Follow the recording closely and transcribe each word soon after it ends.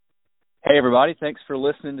Hey, everybody. Thanks for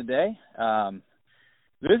listening today.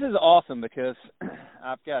 This is awesome because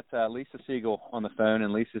I've got Lisa Siegel on the phone,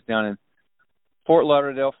 and Lisa's down in Fort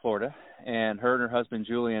Lauderdale, Florida, and her and her husband,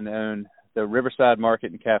 Julian, own the Riverside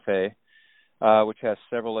Market and Cafe, which has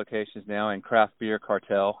several locations now, and Craft Beer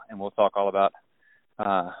Cartel, and we'll talk all about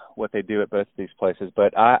what they do at both of these places.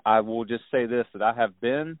 But I will just say this, that I have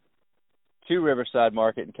been to Riverside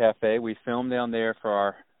Market and Cafe. We filmed down there for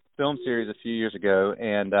our film series a few years ago,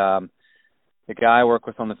 and the guy I work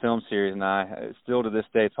with on the film series and I still to this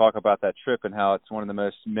day talk about that trip and how it's one of the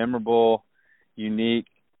most memorable, unique,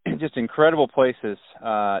 just incredible places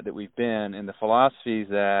that we've been, and the philosophies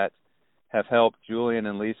that have helped Julian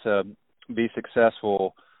and Lisa be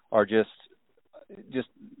successful are just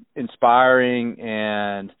inspiring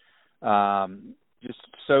and just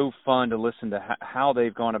so fun to listen to how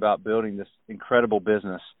they've gone about building this incredible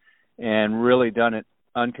business and really done it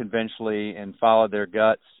unconventionally and followed their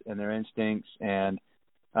guts and their instincts and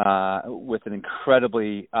with an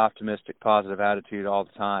incredibly optimistic, positive attitude all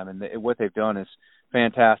the time. And what they've done is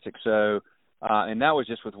fantastic. So, and that was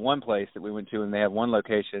just with one place that we went to, and they had one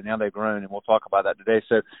location. Now they've grown, and we'll talk about that today.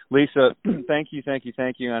 So, Lisa, thank you.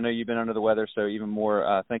 I know you've been under the weather, so even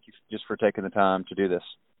more thank you just for taking the time to do this.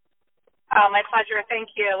 Oh, my pleasure. Thank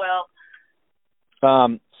you,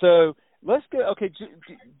 Will. So let's go. Okay,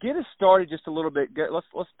 get us started just a little bit.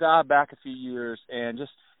 Let's dive back a few years and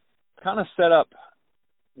just kind of set up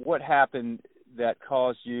what happened that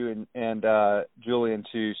caused you and Julian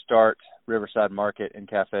to start Riverside Market and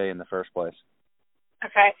Cafe in the first place.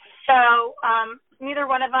 Okay, so neither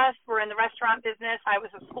one of us were in the restaurant business. I was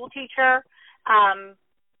a school teacher.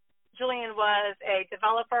 Julian was a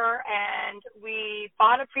developer, and we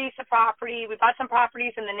bought a piece of property. We bought some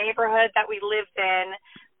properties in the neighborhood that we lived in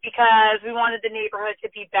because we wanted the neighborhood to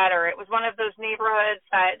be better. It was one of those neighborhoods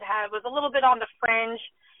that was a little bit on the fringe,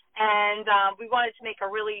 and we wanted to make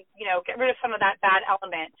get rid of some of that bad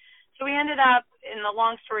element. So we ended up, in the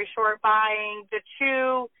long story short, buying the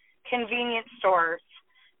two convenience stores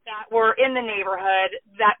that were in the neighborhood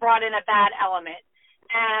that brought in a bad element.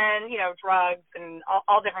 And, drugs and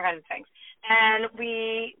all different kinds of things. And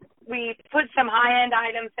we put some high-end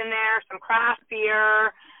items in there, some craft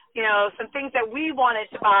beer, some things that we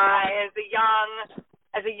wanted to buy as a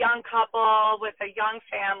young couple with a young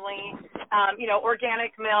family,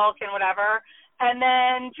 organic milk and whatever. And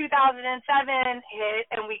then 2007 hit,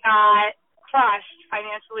 and we got crushed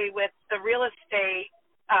financially with the real estate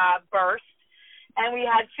burst. And we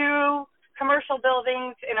had two commercial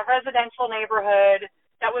buildings in a residential neighborhood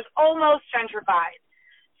that was almost gentrified.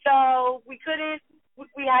 So we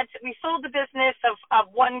sold the business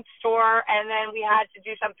of one store, and then we had to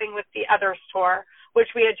do something with the other store,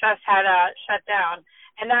 which we had just had shut down.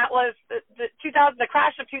 And that was the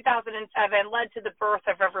crash of 2007 led to the birth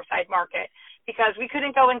of Riverside Market, because we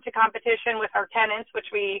couldn't go into competition with our tenants,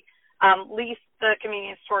 which we leased the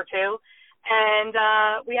convenience store to, and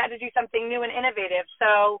we had to do something new and innovative.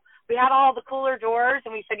 So we had all the cooler doors,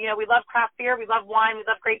 and we said, we love craft beer, we love wine, we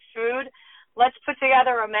love great food. Let's put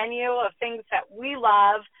together a menu of things that we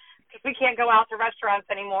love, because we can't go out to restaurants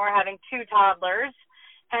anymore having two toddlers.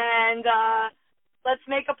 And let's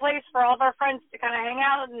make a place for all of our friends to kind of hang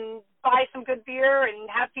out and buy some good beer and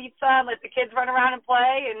have pizza and let the kids run around and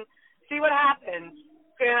play and see what happens,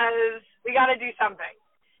 because we got to do something.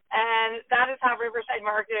 And that is how Riverside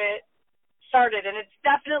Market started, and it's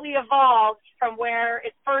definitely evolved from where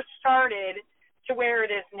it first started to where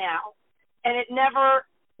it is now. And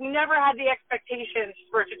we never had the expectations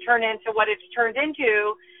for it to turn into what it's turned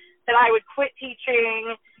into, that I would quit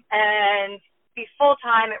teaching and be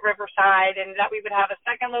full-time at Riverside, and that we would have a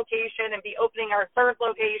second location and be opening our third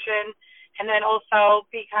location, and then also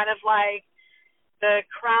be kind of like the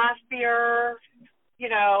craft beer,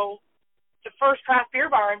 the first craft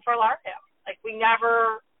beer bar in Fort Lauderdale.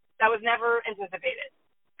 That was never anticipated.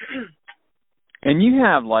 And you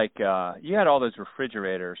have you had all those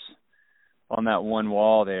refrigerators on that one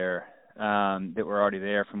wall there that were already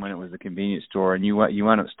there from when it was a convenience store, and you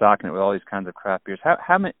wound up stocking it with all these kinds of craft beers.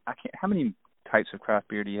 How many types of craft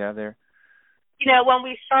beer do you have there? When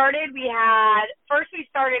we started, we had 100.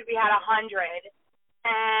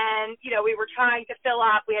 And, we were trying to fill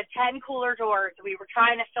up. We had 10 cooler doors. We were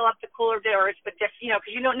trying to fill up the cooler doors, but, because,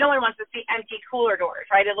 no one wants to see empty cooler doors,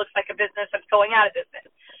 right? It looks like a business that's going out of business.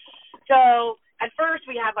 So at first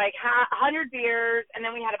we had 100 beers, and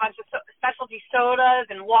then we had a bunch of specialty sodas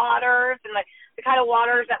and waters, and the kind of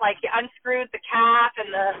waters that you unscrewed the cap and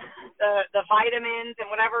the vitamins and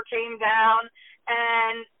whatever came down.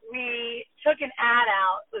 And we took an ad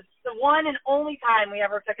out. It was the one and only time we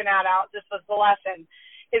ever took an ad out. This was the lesson.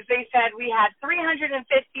 Is they said we had 350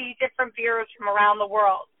 different different beers from around the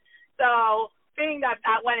world. So being that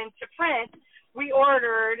that went into print, we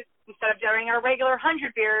ordered, instead of doing our regular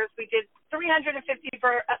 100 beers, we did 350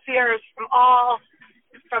 beers from all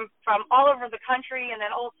over the country and then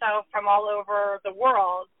also from all over the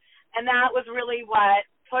world. And that was really what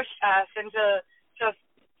pushed us into just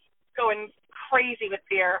going crazy with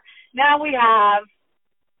beer. Now we have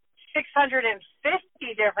 650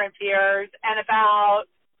 different beers and about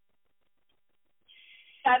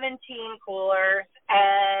 17 coolers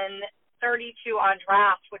and 32 on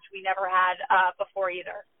draft, which we never had before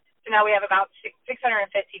either. So now we have about 650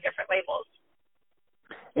 different labels.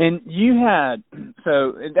 And you had,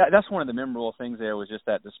 so that's one of the memorable things there was just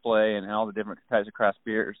that display and all the different types of craft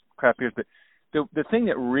beers. But the thing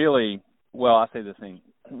that really, well, I say the thing,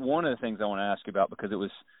 one of the things I want to ask you about, because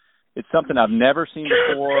it's something I've never seen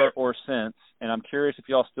before or since, and I'm curious if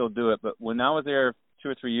y'all still do it, but when I was there 2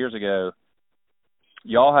 or 3 years ago,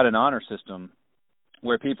 y'all had an honor system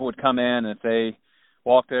where people would come in and if they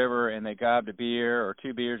walked over and they grabbed a beer or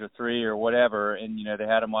 2 beers or 3 or whatever, and, you know, they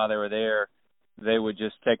had them while they were there, they would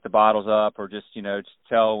just take the bottles up or just, you know, just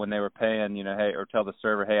tell when they were paying, you know, hey, or tell the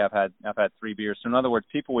server, hey, I've had 3 beers. So in other words,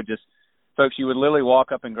 people would just, folks, you would literally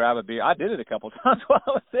walk up and grab a beer. I did it a couple of times while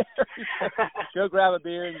I was there. Go grab a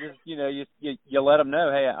beer and just, you know, you let them know,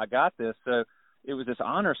 hey, I got this. So it was this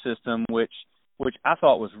honor system, which I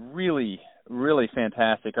thought was really, really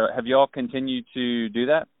fantastic. Have you all continued to do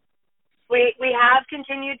that? We have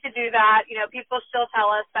continued to do that. You know, people still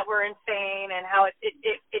tell us that we're insane and how it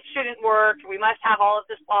shouldn't work. We must have all of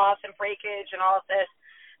this loss and breakage and all of this.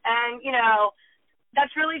 And, you know,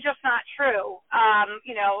 that's really just not true.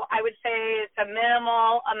 You know, I would say it's a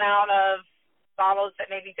minimal amount of bottles that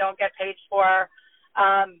maybe don't get paid for.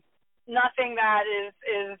 Nothing that is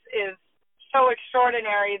so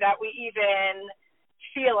extraordinary that we even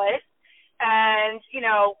feel it. And, you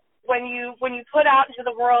know, when you put out into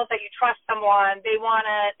the world that you trust someone, they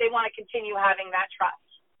wanna continue having that trust.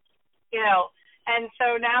 You know. And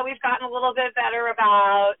so now we've gotten a little bit better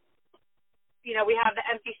about, you know, we have the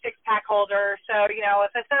empty 6-pack holder. So, you know,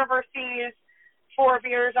 if a server sees 4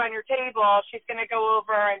 beers on your table, she's going to go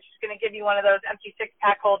over and she's going to give you one of those empty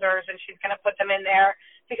 6-pack holders and she's going to put them in there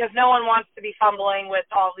because no one wants to be fumbling with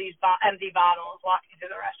all these empty bottles walking to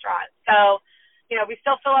the restaurant. So, you know, we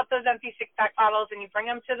still fill up those empty 6-pack bottles and you bring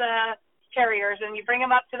them to the carriers and you bring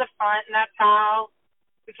them up to the front and that's how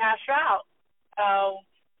we cash you out. So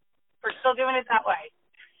we're still doing it that way.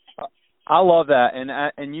 I love that.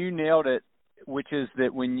 And you nailed it. Which is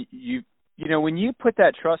that when you when you put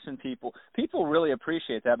that trust in people really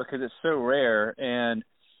appreciate that because it's so rare, and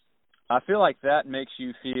I feel like that makes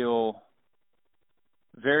you feel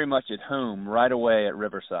very much at home right away at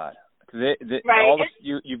Riverside. Right.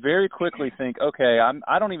 You very quickly think, okay,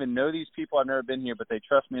 I don't even know these people, I've never been here, but they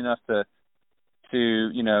trust me enough to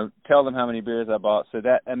you know tell them how many beers I bought. So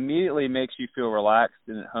that immediately makes you feel relaxed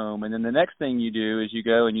and at home. And then the next thing you do is you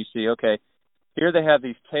go and you see, okay, here they have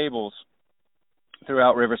these tables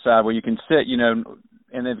throughout Riverside where you can sit, you know,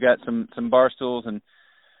 and they've got some bar stools and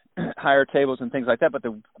higher tables and things like that.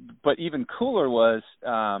 But even cooler was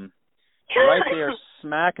right there,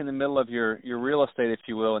 smack in the middle of your real estate, if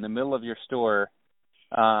you will, in the middle of your store,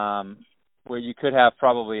 where you could have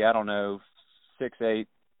probably 6, 8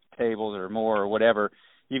 tables or more or whatever.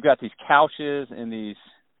 You've got these couches and these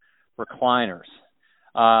recliners,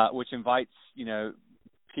 which invites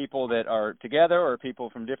people that are together or people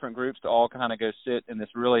from different groups to all kind of go sit in this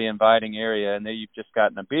really inviting area, and then you've just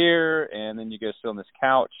gotten a beer, and then you go sit on this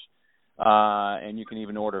couch, and you can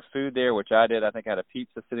even order food there, which I did. I think I had a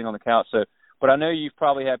pizza sitting on the couch. So, but I know you've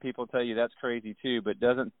probably had people tell you that's crazy too. But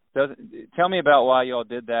doesn't tell me about why y'all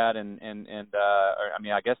did that, and I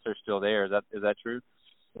mean, I guess they're still there. Is that true?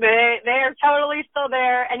 They're totally still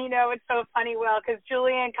there, and it's so funny, Will, because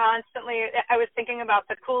Julian constantly. I was thinking about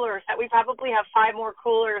the coolers that we probably have 5 more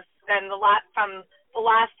coolers than from the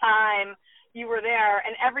last time you were there,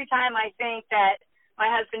 and every time I think that my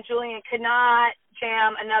husband Julian could not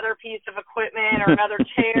jam another piece of equipment or another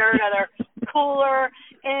chair, another cooler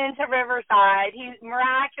into Riverside, he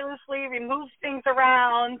miraculously removes things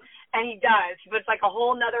around, and he does. He puts like a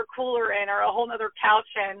whole nother cooler in or a whole nother couch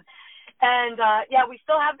in. And, we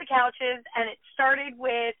still have the couches, and it started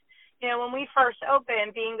with, when we first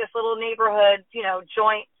opened, being this little neighborhood,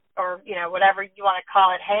 joint or, whatever you want to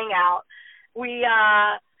call it, hangout.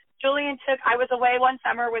 I was away one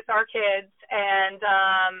summer with our kids, and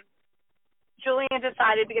Julian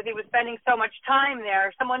decided, because he was spending so much time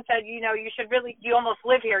there, someone said, you almost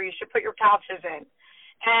live here, you should put your couches in.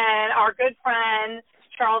 And our good friend,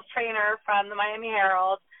 Charles Trainer from the Miami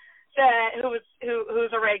Herald, said,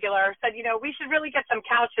 who's a regular, said, we should really get some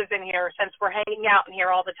couches in here since we're hanging out in here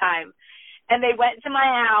all the time. And they went to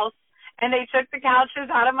my house and they took the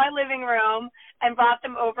couches out of my living room and brought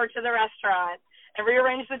them over to the restaurant and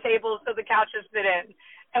rearranged the tables so the couches fit in.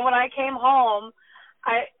 And when I came home,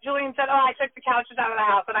 Julian said, I took the couches out of the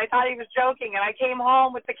house. And I thought he was joking. And I came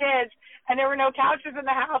home with the kids and there were no couches in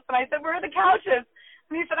the house. And I said, where are the couches?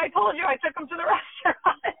 And he said, I told you I took them to the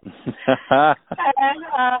restaurant. And,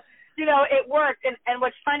 it worked. And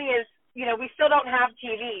what's funny is, we still don't have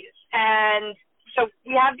TVs. And so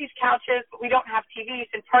we have these couches, but we don't have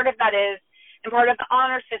TVs. And part of that is, and part of the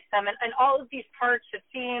honor system and all of these parts that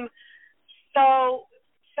seem so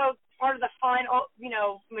part of the fun,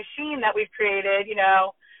 machine that we've created,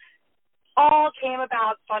 all came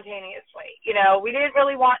about spontaneously. We didn't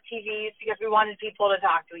really want TVs because we wanted people to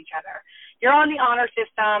talk to each other. You're on the honor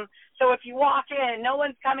system, so if you walk in, no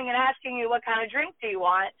one's coming and asking you what kind of drink do you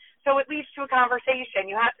want. So it leads to a conversation.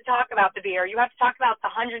 You have to talk about the beer. You have to talk about the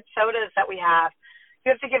 100 sodas that we have. You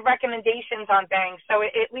have to give recommendations on things. So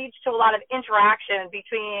it leads to a lot of interaction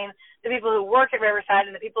between the people who work at Riverside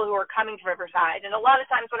and the people who are coming to Riverside. And a lot of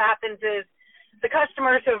times what happens is the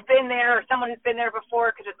customers who have been there or someone who's been there before,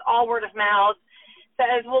 because it's all word of mouth,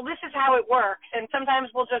 says, well, this is how it works. And sometimes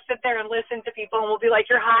we'll just sit there and listen to people and we'll be like,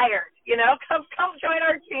 you're hired, come join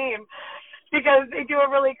our team, because they do a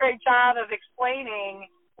really great job of explaining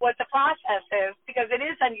what the process is, because it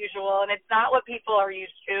is unusual and it's not what people are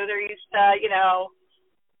used to. They're used to,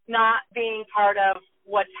 not being part of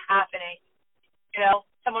what's happening.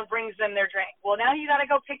 Someone brings them their drink. Well, now you got to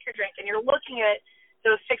go pick your drink, and you're looking at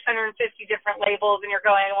those 650 different labels, and you're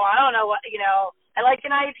going, well, I don't know what, I like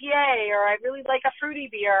an IPA, or I really like a fruity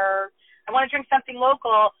beer, or I want to drink something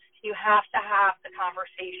local. You have to have the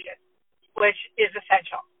conversation, which is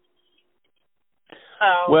essential.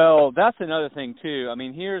 Well, that's another thing too. I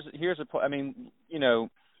mean, here's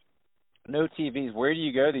no TVs. Where do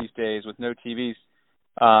you go these days with no TVs?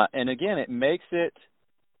 And again, it makes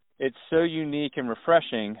it's so unique and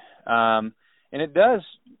refreshing. And it does,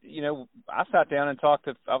 I sat down and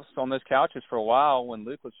I was on those couches for a while when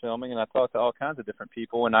Luke was filming, and I talked to all kinds of different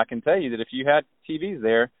people. And I can tell you that if you had TVs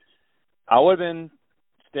there, I would have been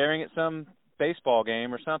staring at some baseball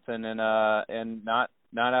game or something and not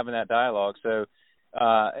having that dialogue. So,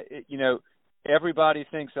 everybody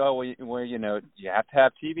thinks, you have to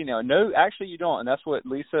have TV now. No, actually you don't. And that's what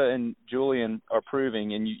Lisa and Julian are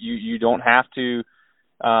proving. And you don't have to,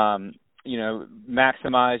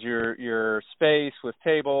 maximize your space with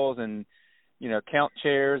tables and, count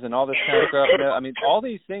chairs and all this kind of stuff. All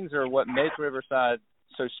these things are what make Riverside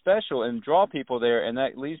so special and draw people there. And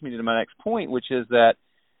that leads me to my next point, which is that,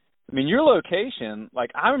 your location,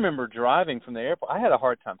 I remember driving from the airport. I had a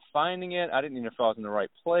hard time finding it. I didn't even know if I was in the right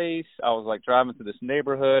place. I was driving through this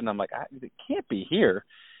neighborhood, and I'm like, it can't be here.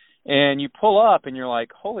 And you pull up, and you're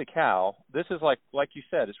like, holy cow, this is like you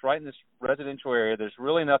said, it's right in this residential area. There's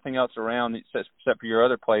really nothing else around except for your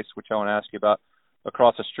other place, which I want to ask you about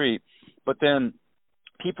across the street. But then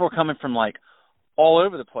people are coming from all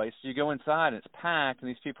over the place. You go inside, and it's packed, and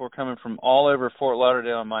these people are coming from all over Fort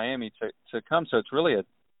Lauderdale and Miami to come. So it's really a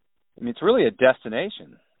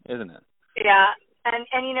destination, isn't it? Yeah. And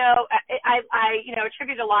I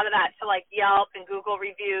attribute a lot of that to Yelp and Google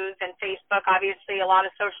reviews and Facebook, obviously a lot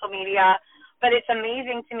of social media. But it's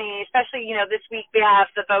amazing to me, especially, this week we have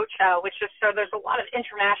the boat show, there's a lot of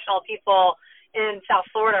international people in South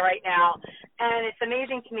Florida right now. And it's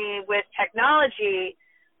amazing to me with technology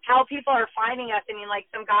how people are finding us.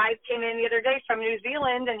 Some guy came in the other day from New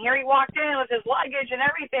Zealand, and here he walked in with his luggage and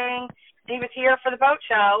everything. And he was here for the boat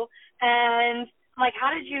show. And I'm like,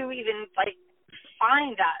 how did you even,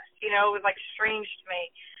 find us? It was, strange to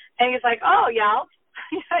me. And he was like, oh, Yelp.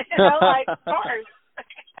 Of course.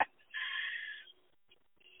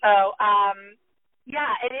 So,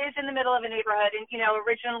 it is in the middle of a neighborhood. And,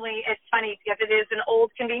 originally it's funny because it is an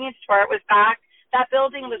old convenience store. It was that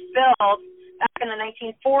building was built back in the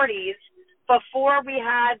 1940s before we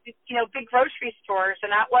had, big grocery stores.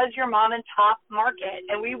 And that was your mom and pop market.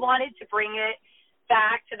 And we wanted to bring it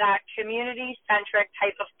back to that community-centric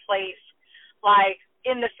type of place, like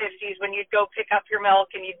in the 50s when you'd go pick up your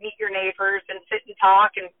milk and you'd meet your neighbors and sit and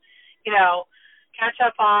talk and, catch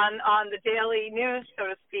up on the daily news, so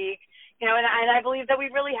to speak, and I believe that we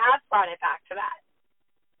really have brought it back to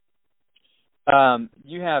that.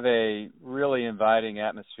 You have a really inviting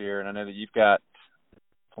atmosphere, and I know that you've got,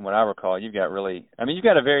 from what I recall, you've got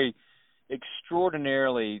a very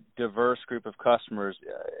extraordinarily diverse group of customers,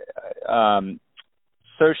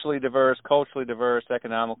 socially diverse, culturally diverse,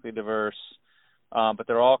 economically diverse, but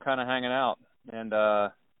they're all kind of hanging out. And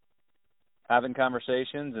having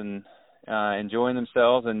conversations and enjoying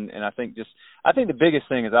themselves. And I think the biggest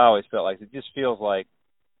thing is I always felt like it just feels like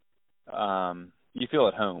you feel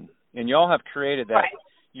at home. And you all have created that. Right.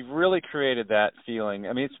 You've really created that feeling.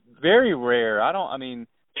 I mean, it's very rare. We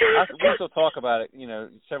still talk about it,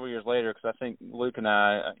 several years later, because I think Luke and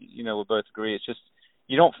I, we both agree. It's just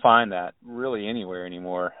you don't find that really anywhere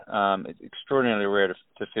anymore. It's extraordinarily rare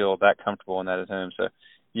to feel that comfortable and that at home. So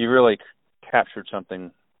you really captured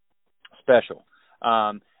something special.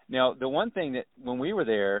 Now, the one thing that when we were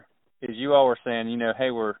there is you all were saying,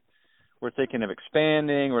 hey, we're thinking of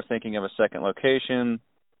expanding. We're thinking of a second location.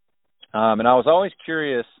 And I was always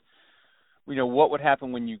curious, what would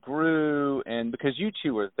happen when you grew, and because you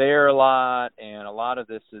two were there a lot, and a lot of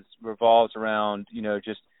this revolves around,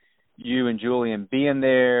 just you and Julian being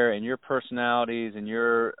there and your personalities and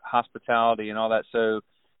your hospitality and all that. So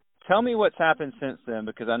tell me what's happened since then,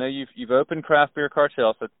 because I know you've opened Craft Beer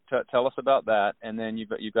Cartel, so tell us about that. And then you've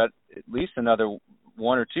got at least another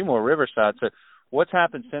one or two more Riverside. So what's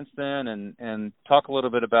happened since then, and talk a little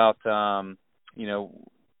bit about,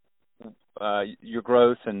 your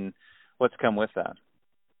growth and what's come with that.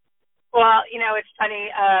 Well, it's funny.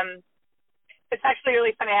 It's actually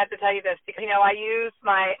really funny. I have to tell you this because, I use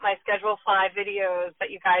my Schedule 5 videos that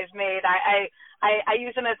you guys made. I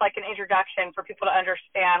use them as like an introduction for people to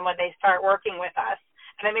understand when they start working with us.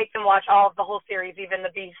 And I make them watch all of the whole series, even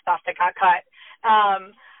the beef stuff that got cut.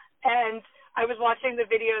 And I was watching the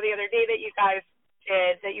video the other day that you guys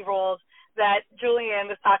did, that you rolled, that Julian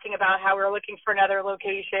was talking about how we were looking for another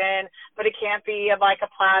location, but it can't be like a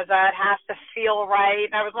plaza. It has to feel right.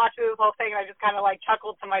 And I was watching this whole thing, and I just kind of like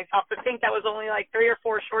chuckled to myself to think that was only like 3 or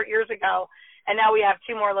 4 short years ago. And now we have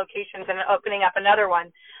 2 more locations and opening up another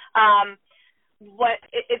one.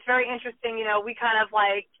 It's very interesting, we kind of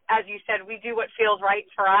like, as you said, we do what feels right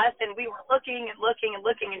for us. And we were looking and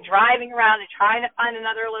driving around and trying to find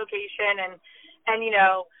another location. And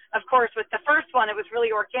of course, with the first one, it was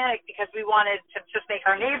really organic because we wanted to just make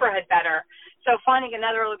our neighborhood better. So finding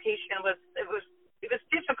another location was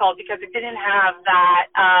difficult because it didn't have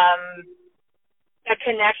that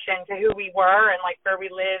connection to who we were and like where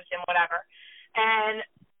we lived and whatever. And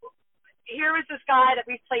here was this guy that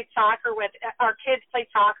we played soccer with. Our kids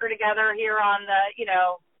played soccer together here on the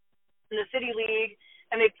in the city league,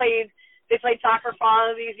 and they played soccer for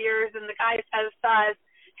all of these years. And the guy says to us,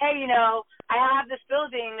 hey, I have this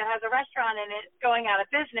building that has a restaurant in it going out of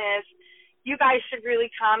business. You guys should really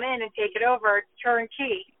come in and take it over. It's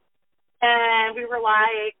turnkey. And we were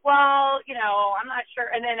like, well, I'm not sure.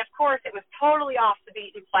 And then, of course, it was totally off the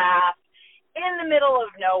beaten path in the middle of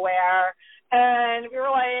nowhere. And we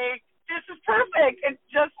were like, this is perfect. It's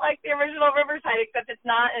just like the original Riverside, except it's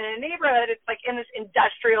not in a neighborhood. It's like in this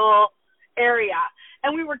industrial area.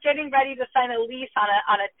 And we were getting ready to sign a lease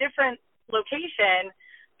on a different location.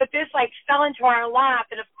 But this like fell into our lap,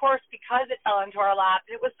 and of course, because it fell into our lap,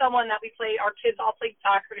 it was someone that our kids all played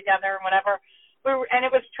soccer together and whatever. And it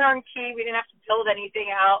was turnkey. We didn't have to build anything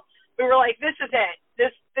out. We were like, this is it.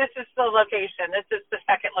 This is the location. This is the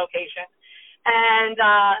second location.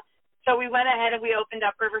 And so we went ahead and we opened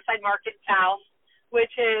up Riverside Market South,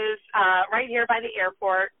 which is right here by the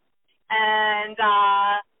airport. And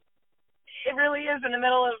it really is in the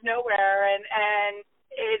middle of nowhere, and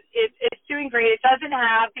it's doing great. It doesn't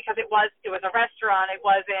have, because it was a restaurant, it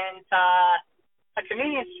wasn't a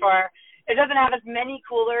convenience store. It doesn't have as many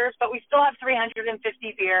coolers, but we still have 350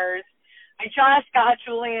 beers. I just got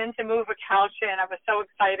Julian to move a couch in. I was so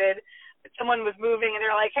excited that someone was moving, and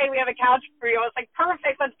they're like, hey, we have a couch for you. I was like,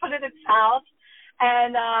 perfect, let's put it in South.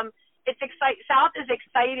 And South is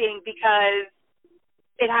exciting because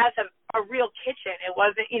it has a real kitchen. It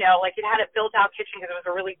wasn't, it had a built-out kitchen because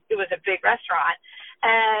it was a big restaurant.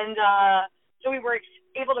 And so we were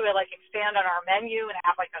able to expand on our menu and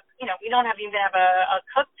have we don't even have a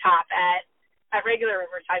cooktop at regular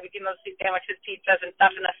Riverside. We do mostly sandwiches, pizzas, and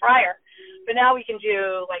stuff in the fryer. But now we can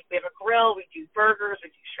do, we have a grill, we do burgers, we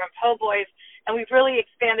do shrimp po' boys, and we've really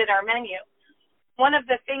expanded our menu. One of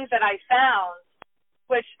the things that I found,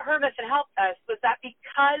 which hurt us and helped us, was that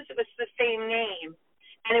because it was the same name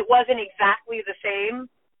and it wasn't exactly the same,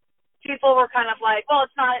 people were kind of like, well,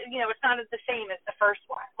 it's not the same as the first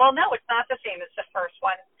one. Well, no, it's not the same as the first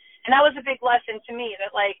one. And that was a big lesson to me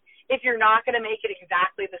that, if you're not going to make it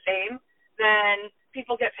exactly the same, then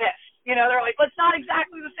people get pissed. They're like, well, it's not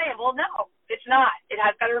exactly the same. Well, no, it's not. It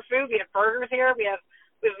has better food. We have burgers here. We have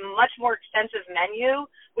a much more extensive menu.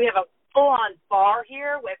 We have a full-on bar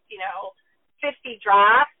here with, 50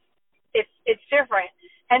 drafts. It's different.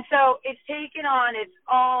 And so it's taken on its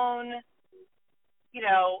own,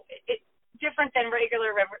 different than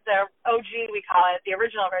regular the OG, we call it, the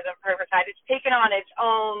original Riverside. It's taken on its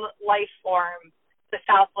own life form, the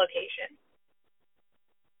South location.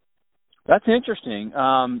 That's interesting.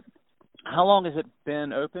 How long has it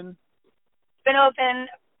been open? It's been open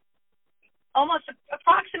almost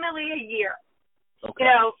approximately a year. Okay.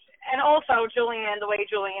 And also Julian, the way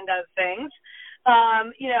Julian does things.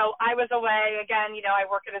 I was away again. I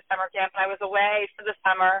work at a summer camp, and I was away for the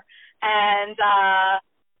summer, and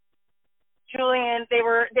Julian, they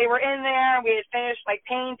were in there. We had finished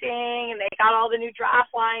painting, and they got all the new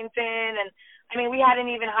draft lines in, and I mean, we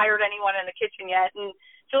hadn't even hired anyone in the kitchen yet. And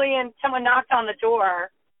Julian, someone knocked on the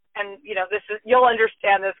door, and you'll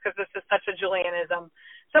understand this because this is such a Julianism.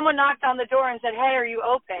 Someone knocked on the door and said, "Hey, are you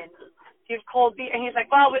open? Do you have cold beer?" And he's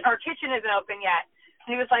like, "Well, our kitchen isn't open yet."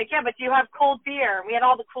 And he was like, "Yeah, but do you have cold beer?" And we had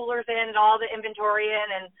all the coolers in and all the inventory in,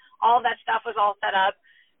 and all that stuff was all set up.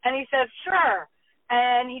 And he says, "Sure."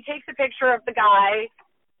 And he takes a picture of the guy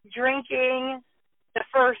drinking the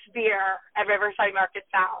first beer at Riverside Market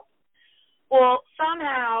South. Well,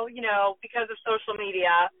 somehow, because of social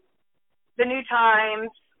media, the New Times,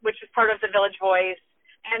 which is part of the Village Voice,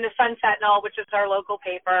 and the Sun Sentinel, which is our local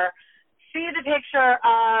paper, see the picture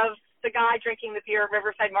of the guy drinking the beer at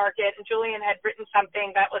Riverside Market, and Julian had written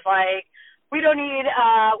something that was like, we don't need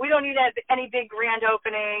any big grand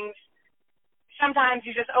openings. Sometimes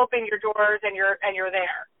you just open your doors and you're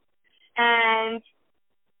there. And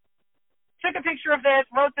took a picture of this,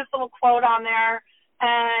 wrote this little quote on there,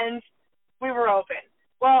 and we were open.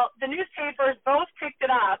 Well, the newspapers both picked it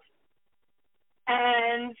up,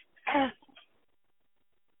 and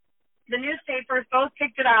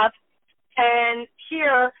and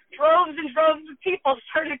here, droves and droves of people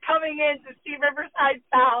started coming in to see Riverside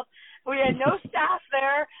South. We had no staff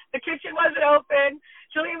there. The kitchen wasn't open.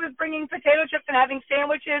 Julian was bringing potato chips and having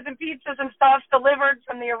sandwiches and pizzas and stuff delivered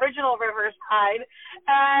from the original Riverside.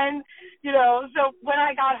 And, so when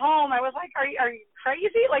I got home, I was like, are you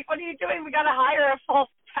crazy? What are you doing? We got to hire a full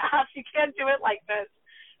staff. You can't do it like this.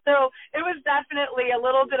 So it was definitely a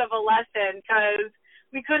little bit of a lesson because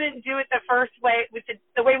we couldn't do it the first way,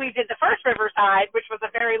 the way we did the first Riverside, which was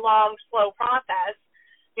a very long, slow process,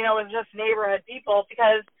 with just neighborhood people,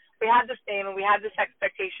 because we had this name and we had this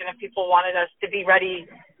expectation and people wanted us to be ready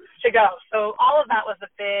to go. So all of that was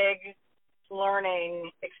a big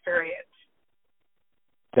learning experience.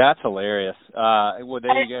 That's hilarious. Well,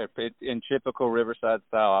 there you go. In typical Riverside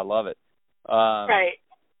style. I love it. Right.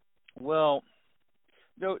 Well,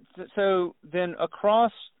 so then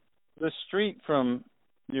across the street from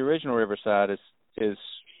the original Riverside is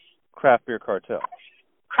Craft Beer Cartel.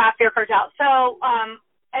 Craft Beer Cartel. So,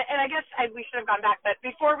 and I guess we should have gone back, but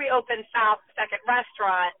before we opened South Second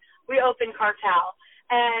Restaurant, we opened Cartel.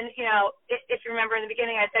 And, if you remember in the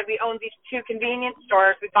beginning, I said we owned these two convenience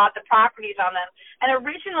stores. We bought the properties on them. And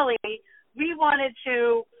originally, we wanted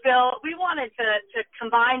to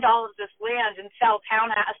combine all of this land and sell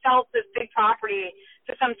this big property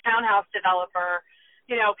to some townhouse developer,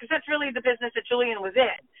 because that's really the business that Julian was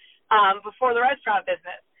in before the restaurant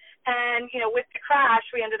business. And, with the crash,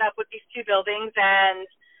 we ended up with these two buildings and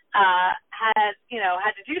had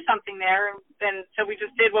to do something there. And so we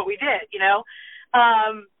just did what we did,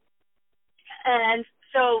 And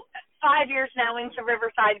so 5 years now into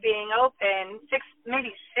Riverside being open,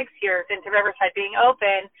 maybe 6 years into Riverside being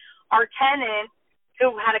open, our tenant,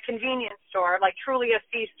 who had a convenience store, truly a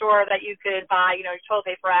C store that you could buy, your toilet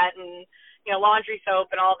paper at and, laundry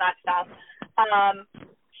soap and all that stuff.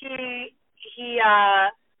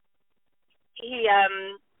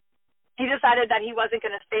 He decided that he wasn't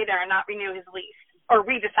going to stay there and not renew his lease, or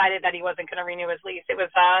we decided that he wasn't going to renew his lease. It was,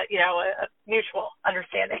 a mutual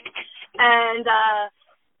understanding. And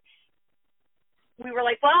we were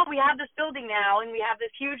like, well, we have this building now, and we have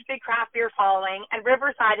this huge, big craft beer following, and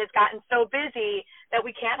Riverside has gotten so busy that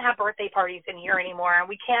we can't have birthday parties in here anymore, and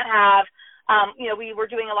we can't have, we were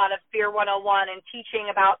doing a lot of Beer 101 and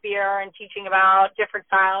teaching about beer and teaching about different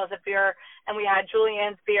styles of beer, and we had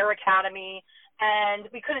Julian's Beer Academy, and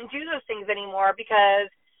we couldn't do those things anymore because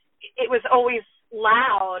it was always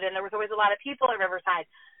loud, and there was always a lot of people at Riverside.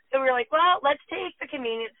 So we were like, well, let's take the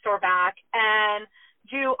convenience store back and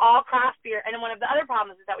do all craft beer. And one of the other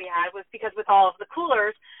problems that we had was because with all of the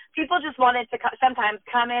coolers, people just wanted to sometimes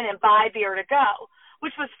come in and buy beer to go,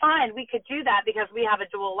 which was fine. We could do that because we have a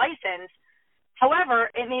dual license. However,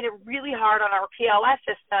 it made it really hard on our POS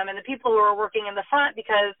system and the people who are working in the front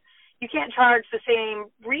because you can't charge the same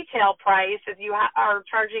retail price as you are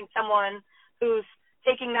charging someone who's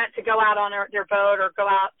taking that to go out on their boat or go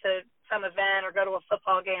out to some event or go to a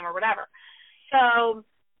football game or whatever. So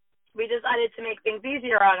we decided to make things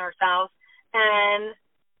easier on ourselves, and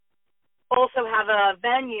also have a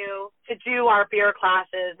venue to do our beer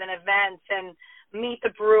classes and events and meet the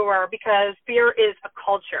brewer, because beer is a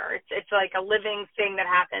culture. It's like a living thing that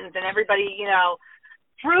happens, and everybody,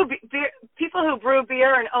 beer, people who brew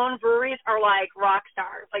beer and own breweries are like rock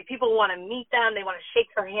stars. Like, people want to meet them, they want to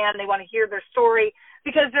shake their hand, they want to hear their story,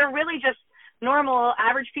 because they're really just normal,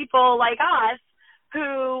 average people like us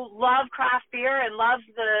who love craft beer and love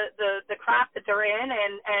the craft that they're in,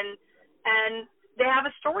 and they have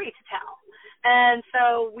a story to tell. And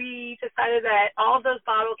so we decided that all of those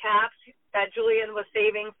bottle caps that Julian was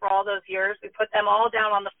saving for all those years, we put them all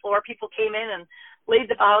down on the floor. People came in and laid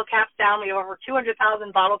the bottle caps down. We have over 200,000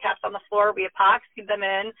 bottle caps on the floor. We epoxied them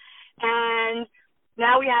in. And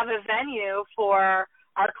now we have a venue for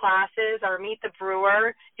our classes, our Meet the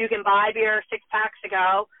Brewer. You can buy beer 6-packs to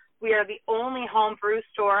go. We are the only home brew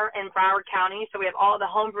store in Broward County, so we have all the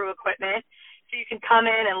home brew equipment. So you can come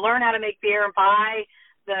in and learn how to make beer and buy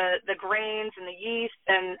the grains and the yeast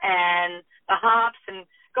and the hops, and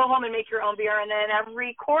go home and make your own beer. And then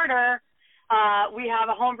every quarter, we have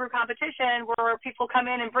a homebrew competition where people come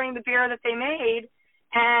in and bring the beer that they made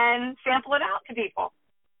and sample it out to people,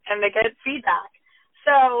 and they get feedback.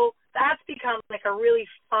 So that's become like a really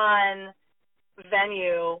fun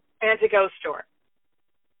venue and to-go store.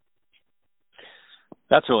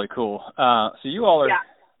 That's really cool. So you all are,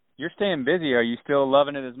 you're staying busy. Are you still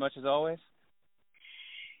loving it as much as always?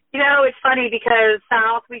 It's funny because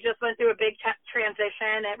South, we just went through a big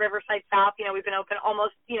transition at Riverside South. We've been open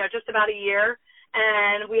almost, just about a year,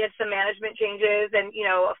 and we had some management changes. And,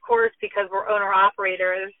 of course, because we're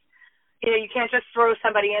owner-operators, you can't just throw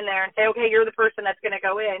somebody in there and say, okay, you're the person that's going to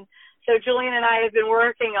go in. So Julian and I have been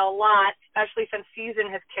working a lot, especially since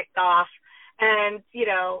season has kicked off. And,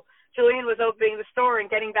 Julian was opening the store and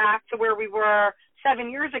getting back to where we were 7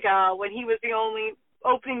 years ago when he was the only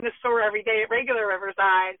opening the store every day at regular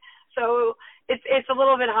Riverside. So it's a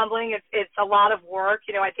little bit humbling. It's a lot of work.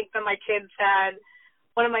 I think that my kids said,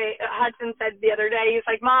 Hudson said the other day, he's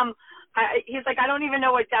like, Mom, I don't even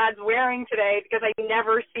know what Dad's wearing today because I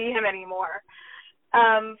never see him anymore.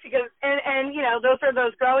 Because those are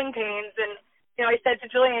those growing pains. And, I said to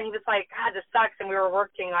Julian, he was like, God, this sucks. And we were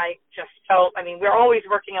working we were always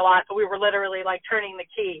working a lot, but we were literally like turning the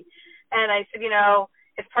key. And I said,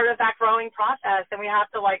 it's part of that growing process, and we have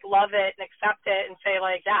to love it and accept it and say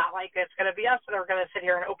it's going to be us that are going to sit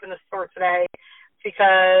here and open the store today,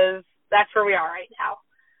 because that's where we are right now.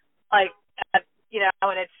 And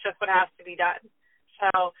it's just what has to be done.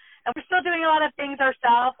 So, and we're still doing a lot of things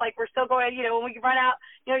ourselves. We're still going, when we run out,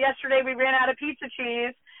 yesterday we ran out of pizza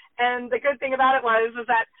cheese, and the good thing about it was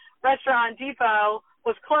that Restaurant Depot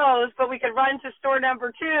was closed, but we could run to store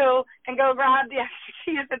number 2 and go grab the extra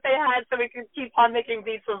cheese that they had so we could keep on making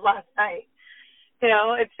pizzas last night.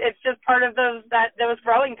 It's just part of those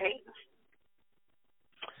growing pains.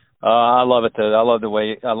 I love it though. I love the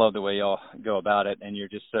way y'all go about it, and you're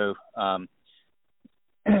just so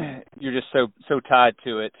so tied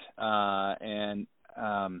to it, and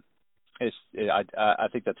I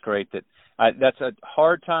think that's great. That's a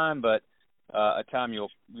hard time, but a time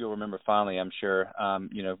you'll remember fondly, I'm sure.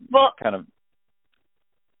 Kind of.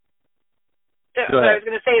 What I was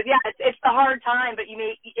going to say is, it's the hard time, but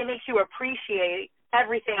it makes you appreciate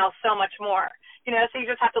everything else so much more. So you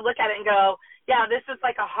just have to look at it and go, this is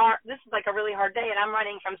like a really hard day, and I'm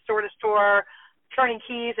running from store to store, turning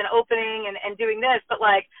keys and opening and doing this, but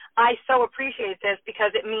I so appreciate this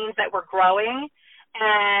because it means that we're growing,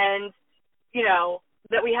 and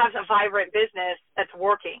that we have a vibrant business that's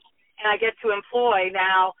working. And I get to employ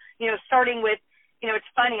now, starting with,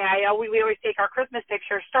 it's funny, we always take our Christmas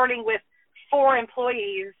picture, starting with 4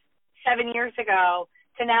 employees 7 years ago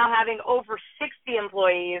to now having over 60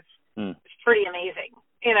 employees. It's pretty amazing,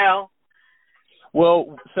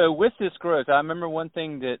 Well, so with this growth, I remember one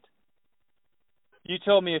thing that you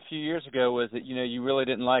told me a few years ago was that, you really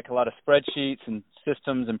didn't like a lot of spreadsheets and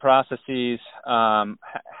systems and processes.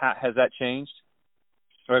 Has that changed?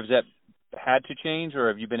 Or has that had to change, or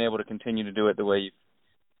have you been able to continue to do it the way you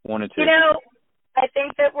wanted to? I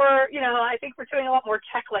think that we're doing a lot more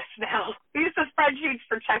checklists now. We use the spreadsheets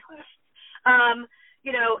for checklists. And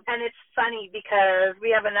it's funny because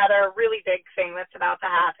we have another really big thing that's about to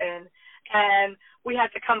happen, and we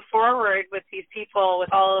have to come forward with these people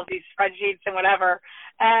with all of these spreadsheets and whatever.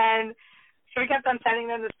 And so we kept on sending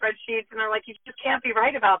them the spreadsheets, and they're like, you just can't be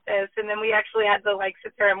right about this. And then we actually had to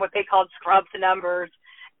sit there and what they called scrub the numbers.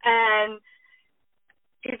 And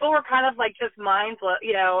people were kind of just mind blown.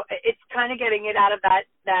 It's kind of getting it out of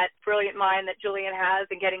that brilliant mind that Julian has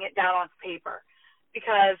and getting it down on paper.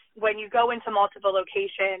 Because when you go into multiple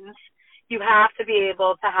locations, you have to be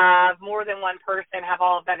able to have more than one person have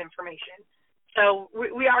all of that information. So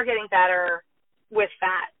we are getting better with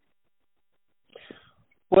that.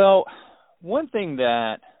 Well, one thing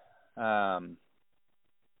that,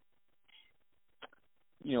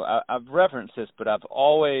 I've referenced this, but I've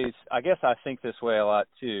always, I guess I think this way a lot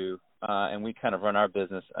too, and we kind of run our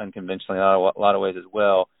business unconventionally in a lot of ways as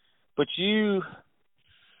well. But you've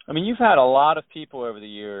had a lot of people over the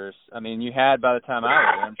years. I mean, you had by the time I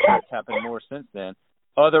was there, I'm sure it's happened more since then,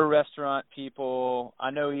 other restaurant people.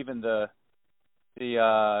 I know even the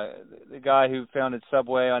guy who founded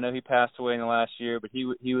Subway, I know he passed away in the last year, but he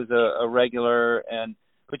was a regular.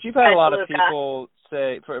 But you've had a lot of people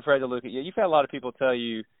say, Fred DeLuca, you've had a lot of people tell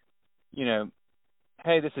you,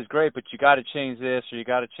 hey, this is great, but you got to change this or you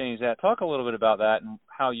got to change that. Talk a little bit about that and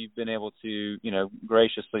how you've been able to,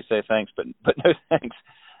 graciously say thanks, but no thanks.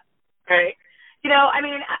 Right.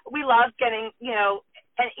 We love getting,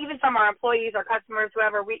 and even from our employees, our customers,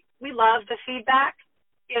 whoever, we love the feedback,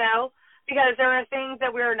 because there are things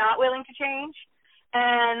that we're not willing to change.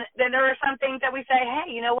 And then there are some things that we say,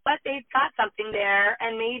 hey, you know what, they've got something there,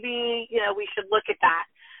 and maybe, we should look at that.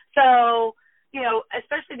 So,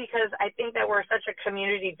 especially because I think that we're such a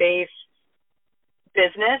community-based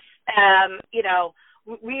business,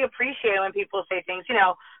 we appreciate when people say things.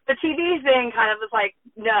 The TV thing kind of was like,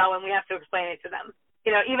 no, and we have to explain it to them.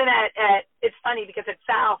 Even at it's funny because at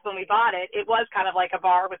South, when we bought it, it was kind of like a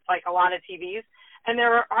bar with like a lot of TVs, and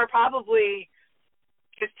there are probably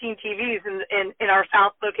 15 TVs in our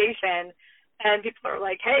South location, and people are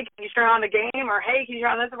like, hey, can you turn on the game? Or, hey, can you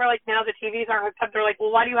turn on this? And we're like, no, the TVs aren't hooked up. They're like,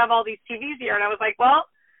 well, why do you have all these TVs here? And I was like, well,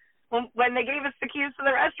 when they gave us the keys to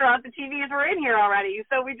the restaurant, the TVs were in here already,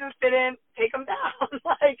 so we just didn't take them down.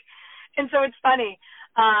 And so it's funny.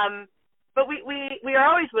 But we are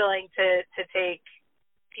always willing to take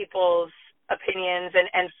people's opinions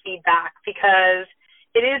and feedback, because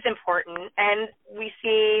it is important, and we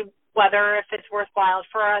see whether if it's worthwhile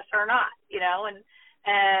for us or not,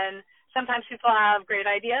 and sometimes people have great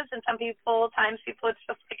ideas, and sometimes people it's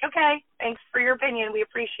just like, okay, thanks for your opinion, we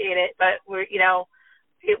appreciate it, but we're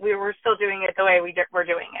still doing it the way we're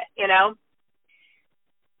doing it,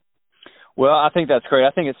 Well, I think that's great.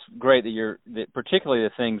 I think it's great that particularly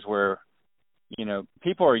the things where,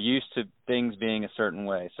 people are used to things being a certain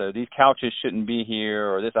way. So these couches shouldn't be here,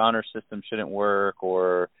 or this honor system shouldn't work,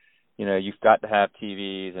 or, you've got to have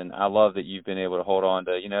TVs. And I love that you've been able to hold on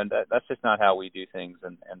to, that's just not how we do things.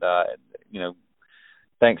 And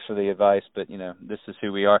thanks for the advice, but, this is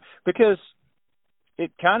who we are. Because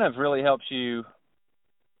it kind of really helps you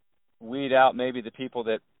weed out maybe the people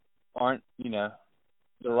that aren't,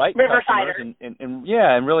 the right customers,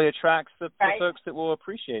 and really attracts the folks that will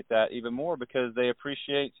appreciate that even more, because they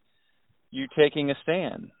appreciate you taking a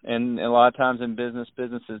stand. And a lot of times in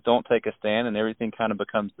businesses don't take a stand, and everything kind of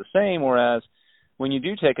becomes the same. Whereas when you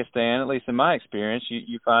do take a stand, at least in my experience,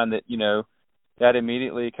 you find that, that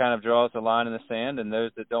immediately kind of draws the line in the sand, and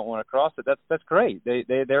those that don't want to cross it, that's great.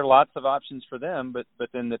 There are lots of options for them, but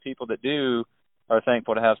then the people that do are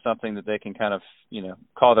thankful to have something that they can kind of,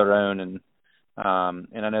 call their own. And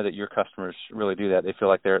I know that your customers really do that. They feel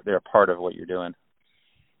like they're a part of what you're doing.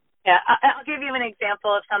 Yeah, I'll give you an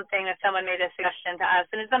example of something that someone made a suggestion to us,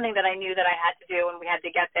 and it's something that I knew that I had to do when we had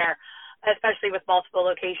to get there, especially with multiple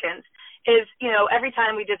locations, is, every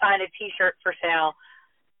time we design a T-shirt for sale,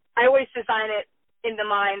 I always design it in the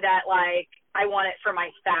mind that, like, I want it for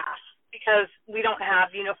my staff, because we don't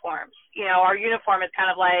have uniforms. Our uniform is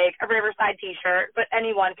kind of like a Riverside T-shirt, but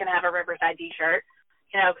anyone can have a Riverside T-shirt,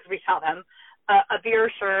 because we sell them. A beer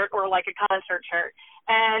shirt or like a concert shirt.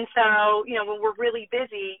 And so, when we're really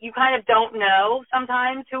busy, you kind of don't know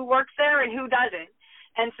sometimes who works there and who doesn't.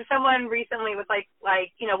 And so someone recently was like,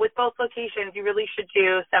 with both locations, you really should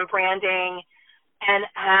do some branding and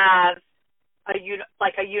have a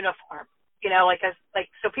uniform,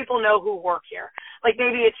 so people know who work here. Like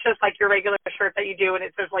maybe it's just like your regular shirt that you do and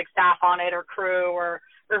it says like staff on it, or crew, or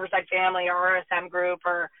Riverside Family, or RSM Group,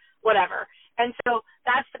 or whatever. And so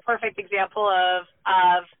that's the perfect example of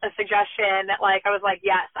a suggestion that, like, I was like,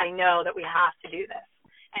 yes, I know that we have to do this.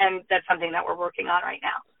 And that's something that we're working on right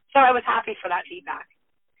now. So I was happy for that feedback.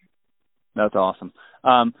 That's awesome.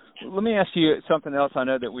 Let me ask you something else. I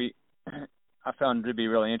know that I found to be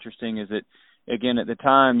really interesting is that, again, at the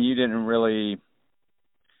time you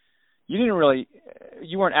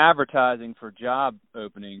weren't advertising for job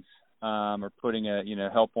openings. Or putting a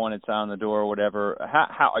help wanted sign on the door or whatever.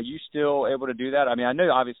 How are you still able to do that? I mean, I know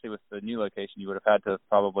obviously with the new location you would have had to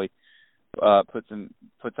probably put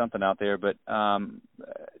something out there, but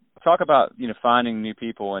talk about finding new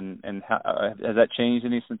people and how has that changed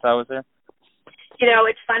any since I was there?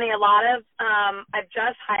 It's funny. A lot of I've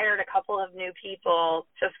just hired a couple of new people,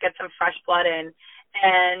 just get some fresh blood in,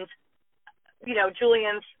 and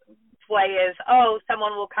Julian's way is,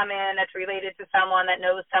 someone will come in that's related to someone that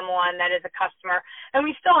knows someone that is a customer, and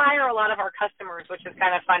we still hire a lot of our customers, which is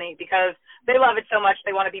kind of funny because they love it so much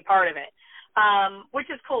they want to be part of it,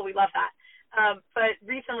 which is cool. We love that. But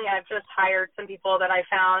recently, I've just hired some people that I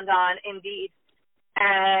found on Indeed,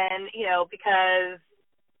 and because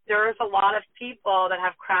there's a lot of people that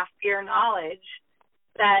have craft beer knowledge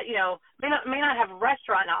that, may not have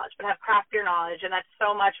restaurant knowledge, but have craft beer knowledge. And that's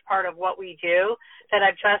so much part of what we do that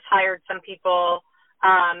I've just hired some people.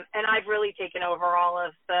 And I've really taken over all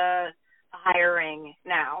of the hiring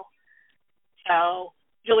now. So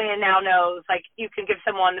Julian now knows, you can give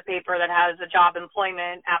someone the paper that has a job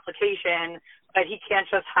employment application, but he can't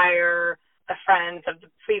just hire the friends of the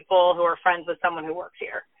people who are friends with someone who works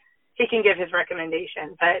here. He can give his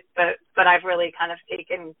recommendation, but I've really kind of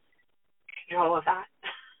taken control of that.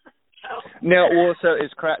 So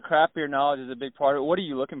is craft beer knowledge is a big part of it. What are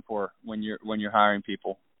you looking for when you're hiring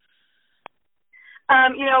people?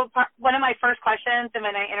 One of my first questions and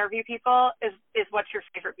when I interview people is what's your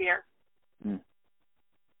favorite beer?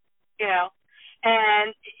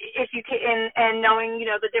 And if you can, and knowing,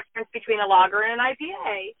 the difference between a lager and an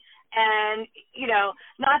IPA. And,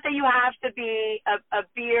 not that you have to be a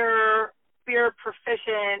beer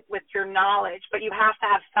proficient with your knowledge, but you have to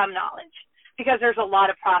have some knowledge because there's a lot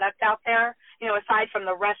of product out there. Aside from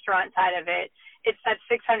the restaurant side of it, it's that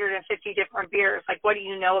 650 different beers. What do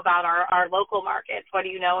you know about our local markets? What do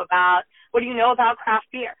you know about craft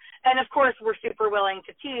beer? And of course, we're super willing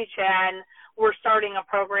to teach, and we're starting a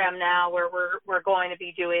program now where we're going to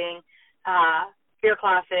be doing beer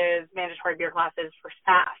classes, mandatory beer classes for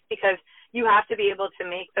staff, because you have to be able to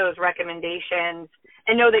make those recommendations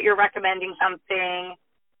and know that you're recommending something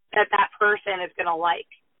that person is going to like.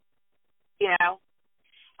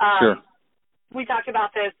 Sure. We talked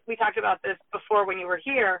about this before when you were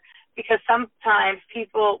here, because sometimes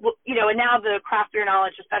people, and now the craft beer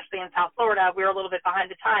knowledge, especially in South Florida, we're a little bit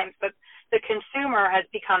behind the times, but the consumer has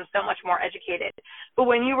become so much more educated. But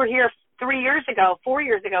when you were here 3 years ago, 4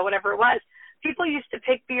 years ago, whatever it was, people used to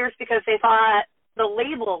pick beers because they thought the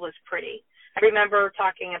label was pretty. I remember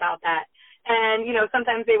talking about that. And,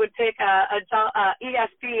 sometimes they would pick a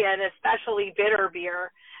ESB, an especially bitter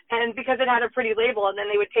beer, and because it had a pretty label, and then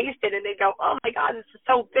they would taste it and they'd go, oh my God, this is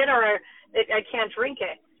so bitter, I can't drink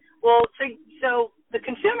it. Well, so the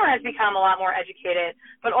consumer has become a lot more educated,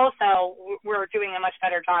 but also we're doing a much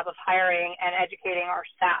better job of hiring and educating our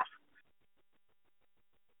staff.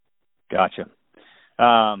 Gotcha.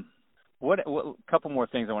 What couple more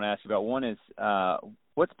things I want to ask you about. One is,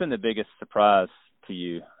 what's been the biggest surprise to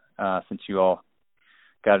you since you all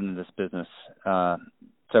got into this business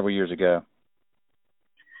several years ago?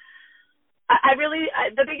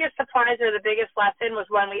 The biggest surprise or the biggest lesson was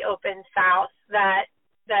when we opened South, that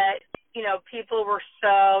people were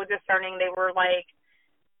so discerning. They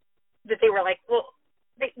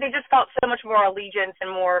just felt so much more allegiance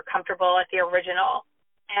and more comfortable at the original,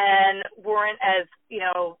 and weren't as,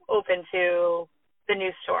 open to the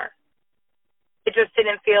new store. It just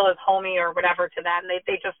didn't feel as homey or whatever to them.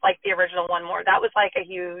 They just liked the original one more. That was a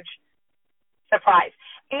huge surprise.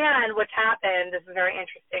 And what's happened, this is very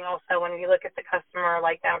interesting also when you look at the customer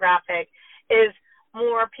demographic, is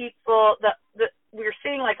more people, we're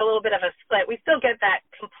seeing a little bit of a split. We still get that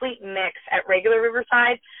complete mix at regular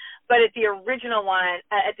Riverside, but at the original one,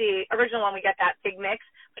 we get that big mix.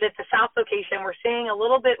 But at the South location, we're seeing a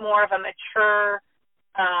little bit more of a mature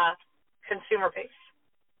consumer base.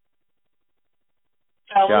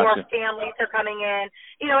 So Gotcha. More families are coming in,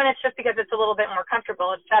 and it's just because it's a little bit more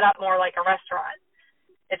comfortable. It's set up more like a restaurant.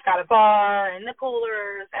 It's got a bar and the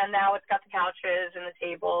coolers, and now it's got the couches and the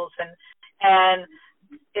tables, and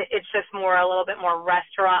it's just a little bit more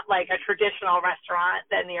restaurant, like a traditional restaurant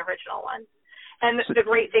than the original one. And the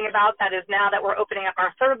great thing about that is now that we're opening up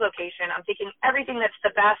our third location, I'm taking everything that's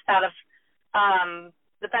the best out of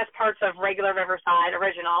the best parts of regular Riverside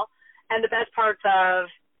original and the best parts of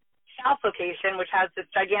South location, which has this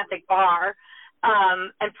gigantic bar,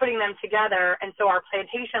 and putting them together. And so our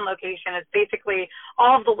plantation location is basically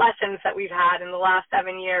all of the lessons that we've had in the last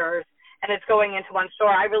 7 years, and it's going into one store.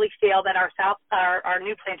 I really feel that our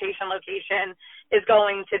new plantation location is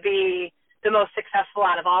going to be the most successful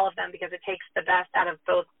out of all of them because it takes the best out of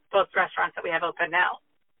both restaurants that we have open now.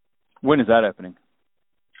 When is that opening?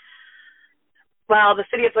 Well, the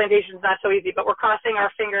city of Plantation is not so easy, but we're crossing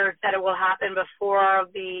our fingers that it will happen before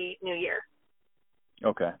the new year.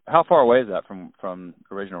 Okay. How far away is that from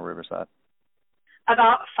original Riverside?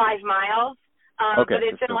 About 5 miles. Okay, but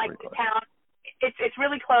it's in the town. It's it's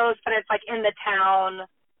really close, but it's like in the town.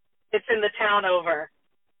 It's in the town over.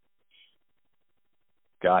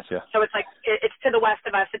 Gotcha. So it's like it's to the west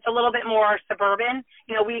of us. It's a little bit more suburban.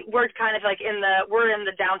 You know, we're kind of like we're in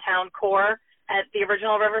the downtown core at the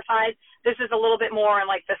original Riverside. This is a little bit more in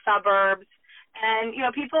like the suburbs. And, you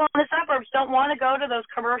know, people in the suburbs don't want to go to those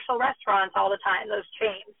commercial restaurants all the time, those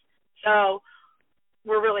chains. So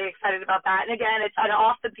we're really excited about that. And again, it's an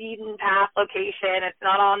off the beaten path location. It's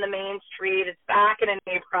not on the main street. It's back in a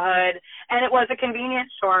neighborhood. And it was a convenience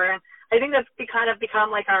store. And I think that's kind of become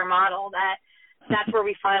like our model, that's where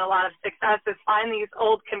we find a lot of success, is find these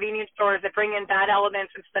old convenience stores that bring in bad elements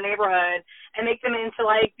into the neighborhood and make them into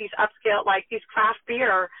like these upscale, like these craft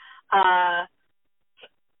beer hangouts.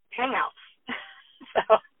 So.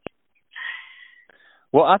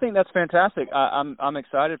 Well, I think that's fantastic. I'm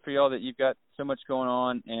excited for y'all that you've got so much going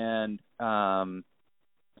on, and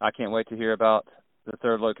I can't wait to hear about the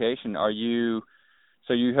third location.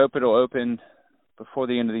 So you hope it'll open before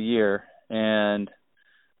the end of the year, and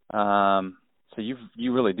so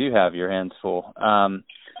you really do have your hands full.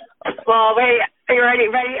 Well, wait, are you ready?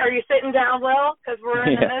 Are you sitting down, Will? Because we're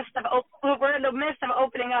in the midst of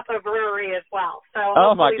opening up a brewery as well. So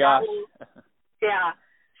oh my gosh. Yeah.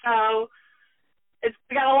 So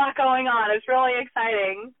we got a lot going on. It's really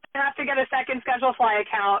exciting. I have to get a second ScheduleFly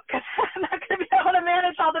account because I'm not going to be able to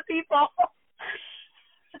manage all the people.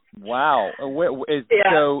 Wow.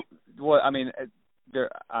 So, well, I mean,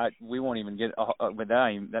 we won't even get with that.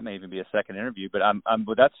 That may even be a second interview. But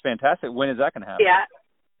but that's fantastic. When is that going to happen? Yeah.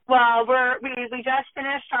 Well, we just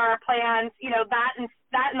finished our plans. You know, that and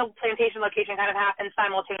the plantation location kind of happened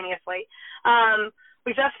simultaneously.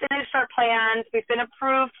 We just finished our plans. We've been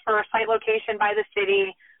approved for a site location by the city.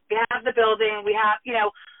 We have the building. We have, you know,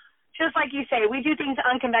 just like you say, we do things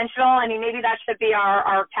unconventional. I mean, maybe that should be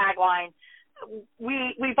our tagline.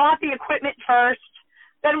 We bought the equipment first.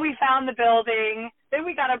 Then we found the building. Then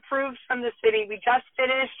we got approved from the city. We just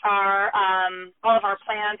finished our all of our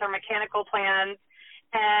plans, our mechanical plans,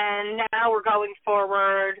 and now we're going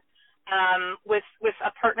forward with a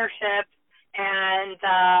partnership. And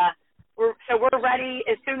we're ready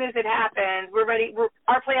as soon as it happens. We're ready.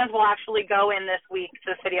 Our plans will actually go in this week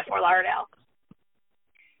to the city of Fort Lauderdale.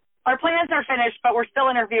 Our plans are finished, but we're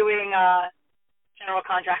still interviewing general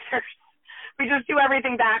contractors. We just do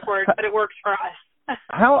everything backwards, but it works for us.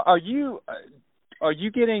 How are you? Are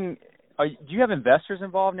you getting? Do you have investors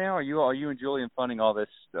involved now? Are you and Julian funding all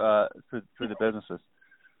this for the businesses?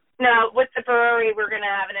 No, with the brewery, we're going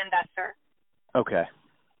to have an investor. Okay.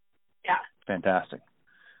 Yeah. Fantastic.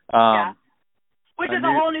 Yeah. Which is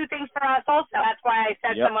a whole new thing for us also. That's why I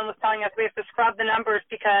said someone was telling us we have to scrub the numbers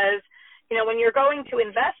because, you know, when you're going to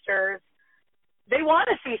investors, they want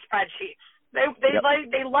to see spreadsheets.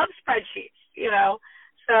 They love spreadsheets, you know.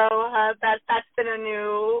 So that's been a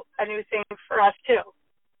new thing for us too.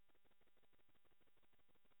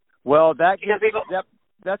 Well, that's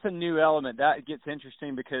a new element. That gets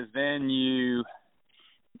interesting because then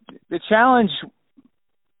the challenge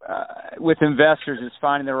with investors is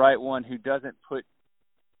finding the right one who doesn't put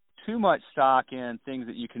too much stock in things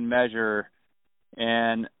that you can measure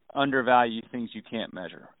and undervalue things you can't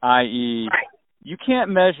measure, i.e., you can't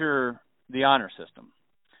measure the honor system.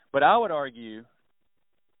 But I would argue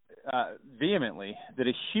vehemently that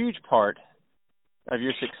a huge part of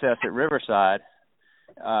your success at Riverside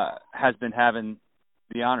has been having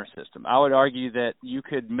the honor system. I would argue that you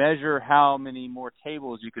could measure how many more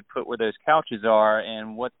tables you could put where those couches are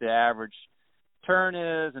and what the average turn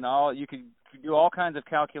is and all. You could do all kinds of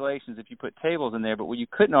calculations if you put tables in there, but what you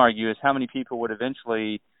couldn't argue is how many people would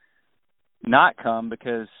eventually not come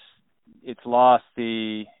because it's lost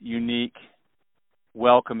the unique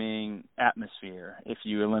welcoming atmosphere if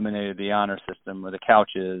you eliminated the honor system or the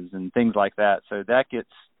couches and things like that. So that gets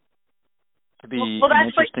to be an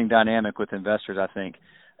interesting dynamic with investors, I think,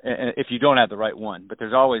 if you don't have the right one. But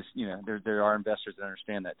there's always, you know, there are investors that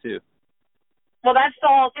understand that too. Well, that's the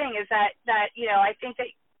whole thing is that you know, I think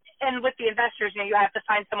that, and with the investors, you know, you have to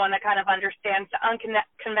find someone that kind of understands the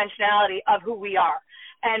unconventionality of who we are.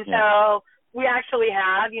 And so we actually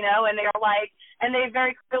have, you know, and they're like, and they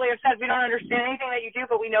very clearly have said, we don't understand anything that you do,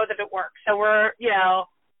 but we know that it works. So we're, you know,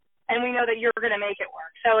 and we know that you're going to make it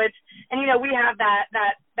work. So it's, and, you know, we have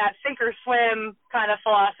that sink or swim kind of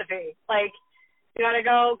philosophy. Like, you got to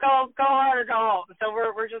go hard or go home. So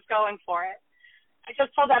we're just going for it. I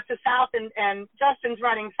just pulled up to South and Justin's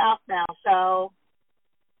running South now. So.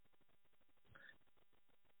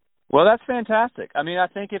 Well, that's fantastic. I mean, I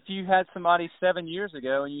think if you had somebody 7 years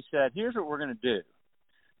ago and you said, here's what we're going to do,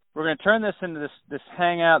 we're going to turn this into this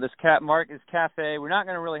hangout, this cafe. We're not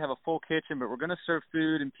going to really have a full kitchen, but we're going to serve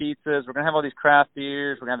food and pizzas. We're going to have all these craft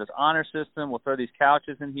beers. We're going to have this honor system. We'll throw these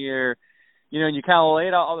couches in here. You know, and you kind of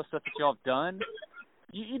laid out all the stuff that y'all have done.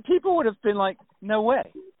 People would have been like, no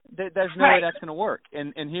way. There's no way that's going to work.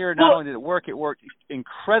 And here, not only did it work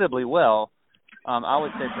incredibly well. I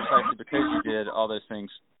would say precisely because you did all those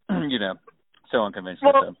things, you know, so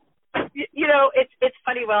unconventional. Well, you know, it's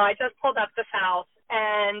funny. Well, I just pulled up this house,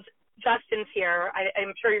 and Justin's here.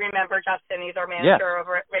 I'm sure you remember Justin. He's our manager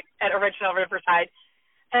over at Original Riverside.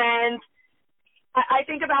 And I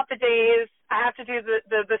think about the days I have to do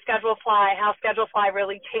the Schedule Fly, how Schedule Fly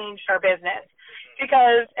really changed our business.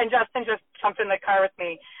 Because, and Justin just jumped in the car with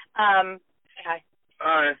me. Say hi.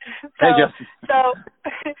 Hi. Hey, Justin.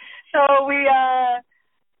 So we,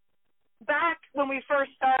 back when we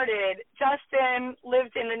first started, Justin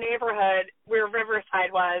lived in the neighborhood where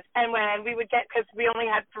Riverside was. And when we would get, because we only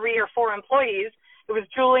had 3 or 4 employees, it was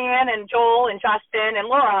Julian and Joel and Justin and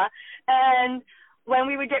Laura. And when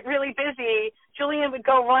we would get really busy, Julian would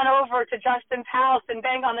go run over to Justin's house and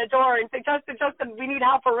bang on the door and say, Justin, we need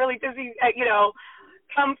help. We're really busy. You know,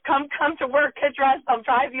 come to work, get dressed. I'll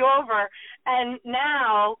drive you over. And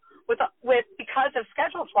now, because of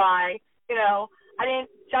Schedule Fly, you know,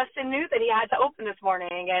 Justin knew that he had to open this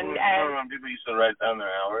morning. And people used to write down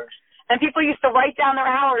their hours. And people used to write down their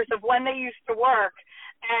hours of when they used to work.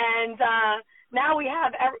 And now we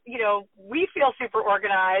have, you know, we feel super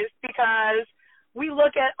organized because we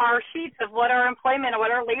look at our sheets of what our employment and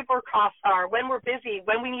what our labor costs are, when we're busy,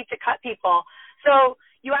 when we need to cut people. So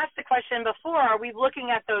you asked the question before, are we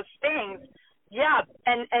looking at those things? Yeah,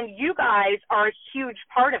 and you guys are a huge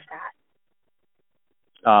part of that.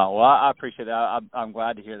 Well, I appreciate that. I'm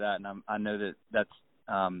glad to hear that, and I know that's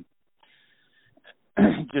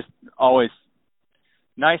just always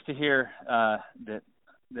nice to hear that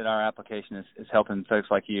our application is helping folks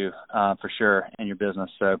like you for sure in your business.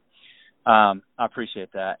 So I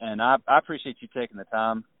appreciate that, and I appreciate you taking the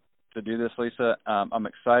time to do this, Lisa. I'm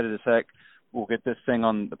excited as heck. We'll get this thing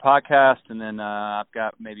on the podcast, and then I've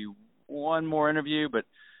got maybe one more interview, but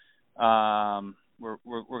we're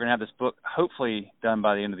going to have this book hopefully done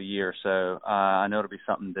by the end of the year. So I know it'll be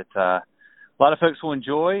something that a lot of folks will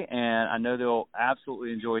enjoy, and I know they'll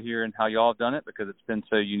absolutely enjoy hearing how y'all have done it because it's been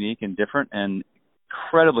so unique and different and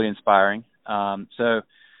incredibly inspiring. So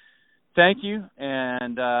thank you,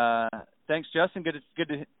 and thanks, Justin. Good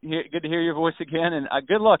to hear your voice again, and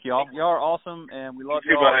good luck, y'all. Y'all are awesome, and we love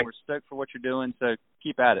y'all. And we're stoked for what you're doing. So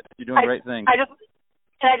keep at it. You're doing great things. I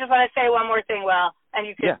just want to say one more thing, Will, and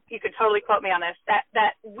you could totally quote me on this.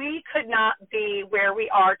 That we could not be where we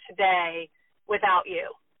are today without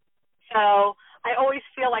you. So I always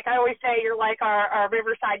feel like I always say you're like our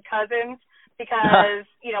Riverside cousins. Because,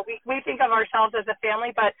 you know, we think of ourselves as a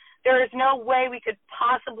family, but there is no way we could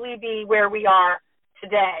possibly be where we are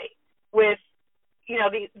today with, you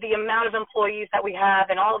know, the amount of employees that we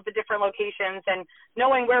have and all of the different locations and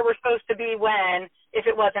knowing where we're supposed to be when, if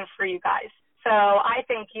it wasn't for you guys. So I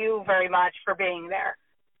thank you very much for being there.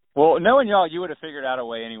 Well, knowing y'all, you would have figured out a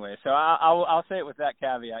way anyway. So I'll say it with that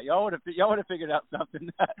caveat. Y'all would have figured out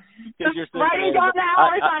something. You're so writing down the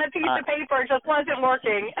hours on a piece of paper just wasn't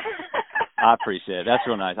working. I appreciate it. That's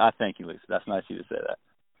real nice. I thank you, Lisa. That's nice of you to say that.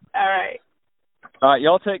 All right. All right,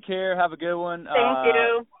 y'all take care. Have a good one. Thank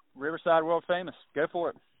you. Riverside World Famous. Go for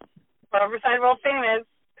it. Riverside World Famous.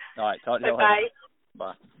 All right. Talk to you later.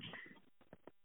 Bye. Bye.